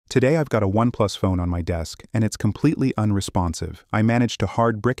Today I've got a OnePlus phone on my desk, and it's completely unresponsive. I managed to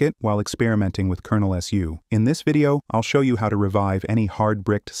hard-brick it while experimenting with kernel SU. In this video, I'll show you how to revive any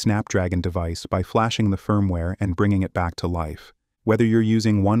hard-bricked Snapdragon device by flashing the firmware and bringing it back to life. Whether you're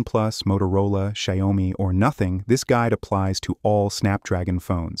using OnePlus, Motorola, Xiaomi, or nothing, this guide applies to all Snapdragon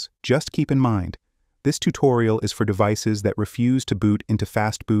phones. Just keep in mind, this tutorial is for devices that refuse to boot into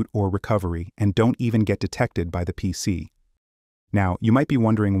fastboot or recovery and don't even get detected by the PC. Now, you might be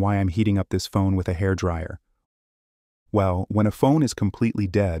wondering why I'm heating up this phone with a hairdryer. Well, when a phone is completely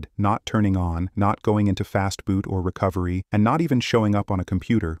dead, not turning on, not going into fastboot or recovery, and not even showing up on a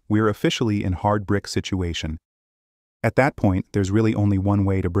computer, we're officially in hard brick situation. At that point, there's really only one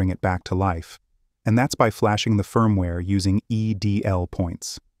way to bring it back to life, and that's by flashing the firmware using EDL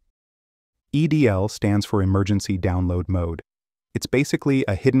points. EDL stands for Emergency Download Mode. It's basically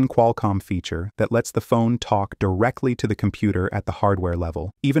a hidden Qualcomm feature that lets the phone talk directly to the computer at the hardware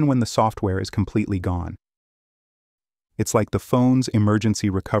level, even when the software is completely gone. It's like the phone's emergency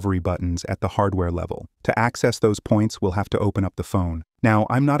recovery buttons at the hardware level. To access those points, we'll have to open up the phone. Now,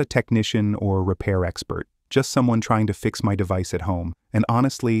 I'm not a technician or repair expert, just someone trying to fix my device at home. And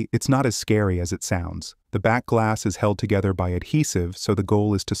honestly, it's not as scary as it sounds. The back glass is held together by adhesive, so the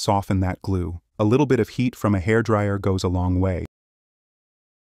goal is to soften that glue. A little bit of heat from a hairdryer goes a long way.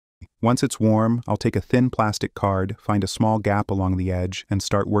 Once it's warm, I'll take a thin plastic card, find a small gap along the edge, and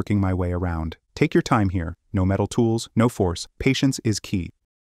start working my way around. Take your time here. No metal tools, no force. Patience is key.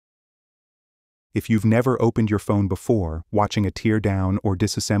 If you've never opened your phone before, watching a teardown or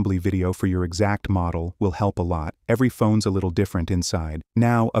disassembly video for your exact model will help a lot. Every phone's a little different inside.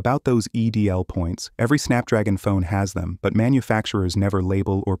 Now, about those EDL points, every Snapdragon phone has them, but manufacturers never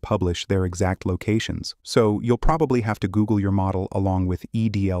label or publish their exact locations. So you'll probably have to Google your model along with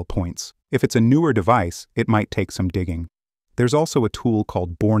EDL points. If it's a newer device, it might take some digging. There's also a tool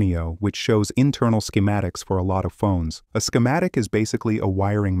called Borneo, which shows internal schematics for a lot of phones. A schematic is basically a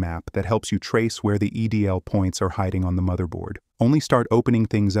wiring map that helps you trace where the EDL points are hiding on the motherboard. Only start opening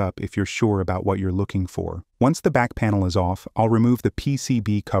things up if you're sure about what you're looking for. Once the back panel is off, I'll remove the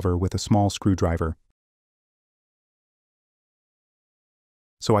PCB cover with a small screwdriver.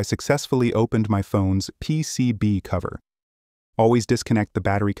 So I successfully opened my phone's PCB cover. Always disconnect the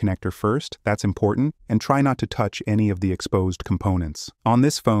battery connector first, that's important, and try not to touch any of the exposed components. On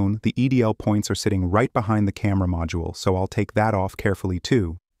this phone, the EDL points are sitting right behind the camera module, so I'll take that off carefully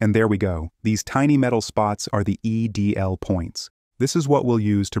too. And there we go. These tiny metal spots are the EDL points. This is what we'll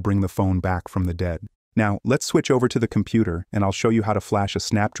use to bring the phone back from the dead. Now, let's switch over to the computer, and I'll show you how to flash a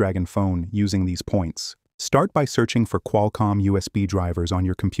Snapdragon phone using these points. Start by searching for Qualcomm USB drivers on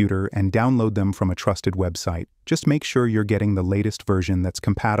your computer and download them from a trusted website. Just make sure you're getting the latest version that's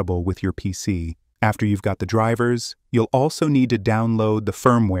compatible with your PC. After you've got the drivers, you'll also need to download the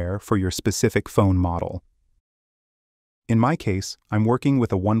firmware for your specific phone model. In my case, I'm working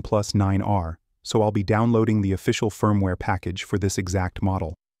with a OnePlus 9R, so I'll be downloading the official firmware package for this exact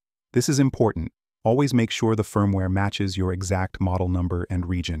model. This is important. Always make sure the firmware matches your exact model number and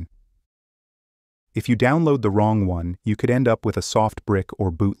region. If you download the wrong one, you could end up with a soft brick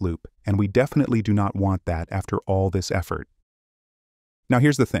or boot loop, and we definitely do not want that after all this effort. Now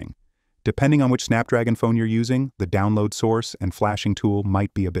here's the thing. Depending on which Snapdragon phone you're using, the download source and flashing tool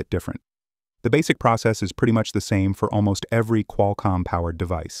might be a bit different. The basic process is pretty much the same for almost every Qualcomm-powered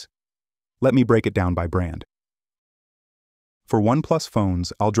device. Let me break it down by brand. For OnePlus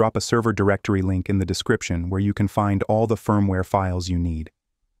phones, I'll drop a server directory link in the description where you can find all the firmware files you need.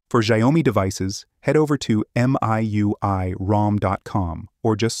 For Xiaomi devices, head over to miuirom.com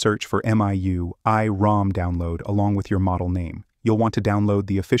or just search for MIUI-ROM download along with your model name. You'll want to download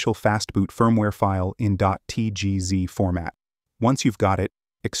the official fastboot firmware file in .tgz format. Once you've got it,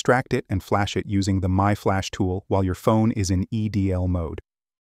 extract it and flash it using the MiFlash tool while your phone is in EDL mode.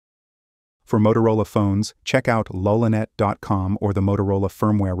 For Motorola phones, check out lolanet.com or the Motorola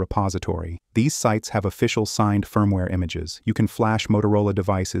firmware repository. These sites have official signed firmware images. You can flash Motorola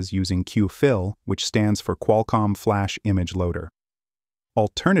devices using QFIL, which stands for Qualcomm Flash Image Loader.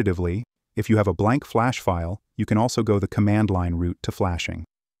 Alternatively, if you have a blank flash file, you can also go the command line route to flashing.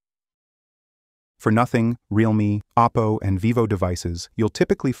 For Nothing, Realme, Oppo, and Vivo devices, you'll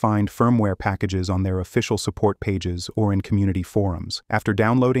typically find firmware packages on their official support pages or in community forums. After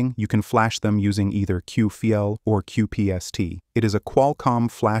downloading, you can flash them using either QFIL or QPST. It is a Qualcomm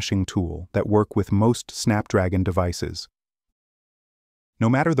flashing tool that works with most Snapdragon devices. No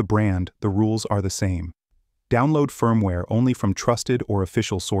matter the brand, the rules are the same. Download firmware only from trusted or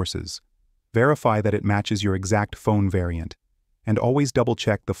official sources. Verify that it matches your exact phone variant. And always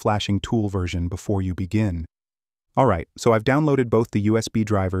double-check the flashing tool version before you begin. Alright, so I've downloaded both the USB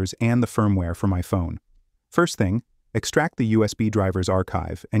drivers and the firmware for my phone. First thing, extract the USB drivers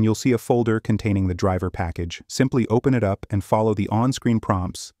archive and you'll see a folder containing the driver package. Simply open it up and follow the on-screen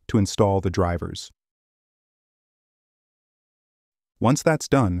prompts to install the drivers. Once that's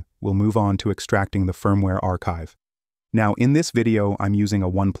done, we'll move on to extracting the firmware archive. Now, in this video, I'm using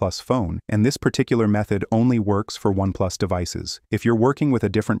a OnePlus phone, and this particular method only works for OnePlus devices. If you're working with a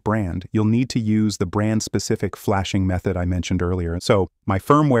different brand, you'll need to use the brand-specific flashing method I mentioned earlier. So, my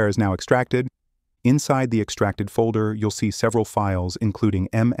firmware is now extracted. Inside the extracted folder, you'll see several files including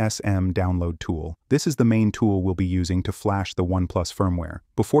MSM Download Tool. This is the main tool we'll be using to flash the OnePlus firmware.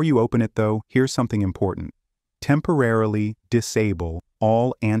 Before you open it though, here's something important. Temporarily disable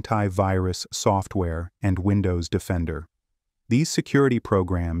all antivirus software and Windows Defender. These security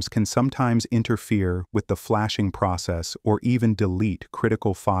programs can sometimes interfere with the flashing process or even delete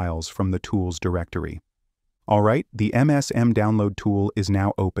critical files from the tool's directory. Alright, the MSM Download Tool is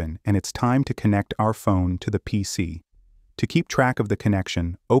now open and it's time to connect our phone to the PC. To keep track of the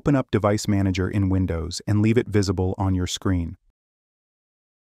connection, open up Device Manager in Windows and leave it visible on your screen.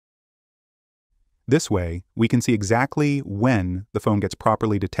 This way, we can see exactly when the phone gets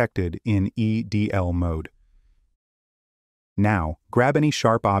properly detected in EDL mode. Now, grab any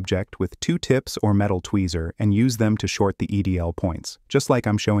sharp object with two tips or metal tweezer and use them to short the EDL points, just like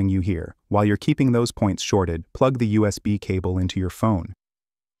I'm showing you here. While you're keeping those points shorted, plug the USB cable into your phone.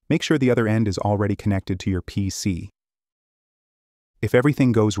 Make sure the other end is already connected to your PC. If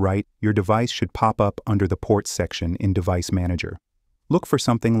everything goes right, your device should pop up under the Ports section in Device Manager. Look for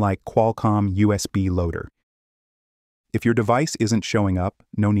something like Qualcomm USB-Loader. If your device isn't showing up,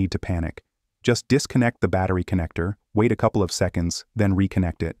 no need to panic. Just disconnect the battery connector, wait a couple of seconds, then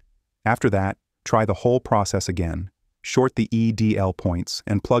reconnect it. After that, try the whole process again. Short the EDL points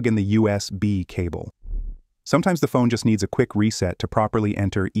and plug in the USB cable. Sometimes the phone just needs a quick reset to properly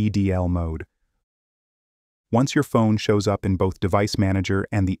enter EDL mode. Once your phone shows up in both Device Manager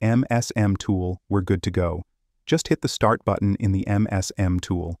and the MSM Tool, we're good to go. Just hit the Start button in the MSM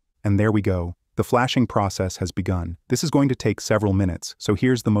Tool, and there we go. The flashing process has begun. This is going to take several minutes, so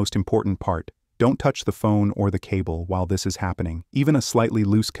here's the most important part. Don't touch the phone or the cable while this is happening. Even a slightly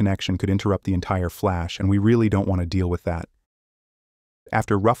loose connection could interrupt the entire flash, and we really don't want to deal with that.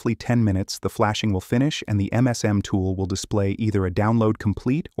 After roughly 10 minutes, the flashing will finish and the MSM Tool will display either a download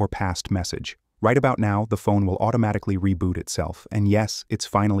complete or passed message. Right about now, the phone will automatically reboot itself, and yes, it's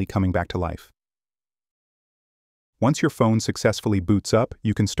finally coming back to life. Once your phone successfully boots up,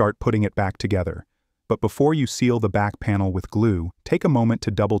 you can start putting it back together. But before you seal the back panel with glue, take a moment to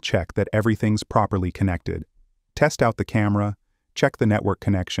double-check that everything's properly connected. Test out the camera, check the network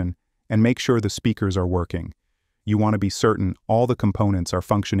connection, and make sure the speakers are working. You want to be certain all the components are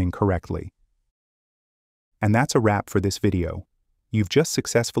functioning correctly. And that's a wrap for this video. You've just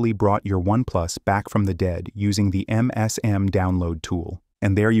successfully brought your OnePlus back from the dead using the MSM Download Tool.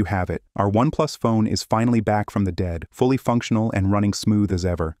 And there you have it. Our OnePlus phone is finally back from the dead, fully functional and running smooth as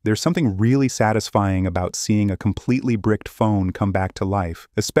ever. There's something really satisfying about seeing a completely bricked phone come back to life,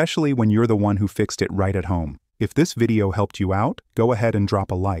 especially when you're the one who fixed it right at home. If this video helped you out, go ahead and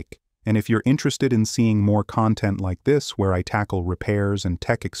drop a like. And if you're interested in seeing more content like this where I tackle repairs and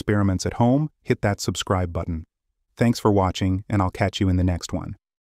tech experiments at home, hit that subscribe button. Thanks for watching, and I'll catch you in the next one.